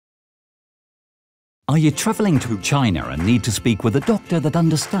Are you traveling to China and need to speak with a doctor that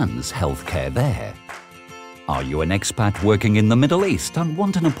understands healthcare there? Are you an expat working in the Middle East and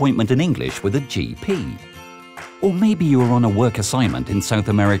want an appointment in English with a GP? Or maybe you are on a work assignment in South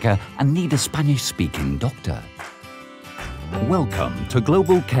America and need a Spanish-speaking doctor. Welcome to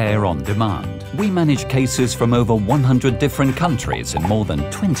Global Care on Demand. We manage cases from over 100 different countries in more than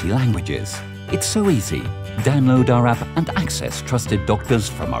 20 languages. It's so easy. Download our app and access trusted doctors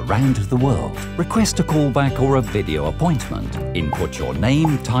from around the world. Request a callback or a video appointment. Input your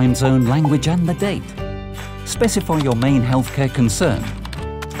name, time zone, language and the date. Specify your main healthcare concern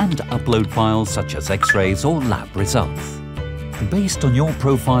and upload files such as X-rays or lab results. Based on your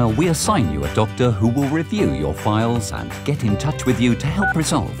profile, we assign you a doctor who will review your files and get in touch with you to help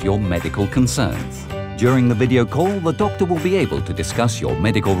resolve your medical concerns. During the video call, the doctor will be able to discuss your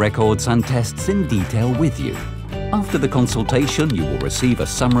medical records and tests in detail with you. After the consultation, you will receive a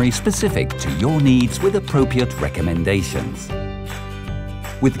summary specific to your needs with appropriate recommendations.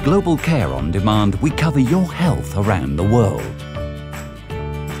 With Global Care on Demand, we cover your health around the world.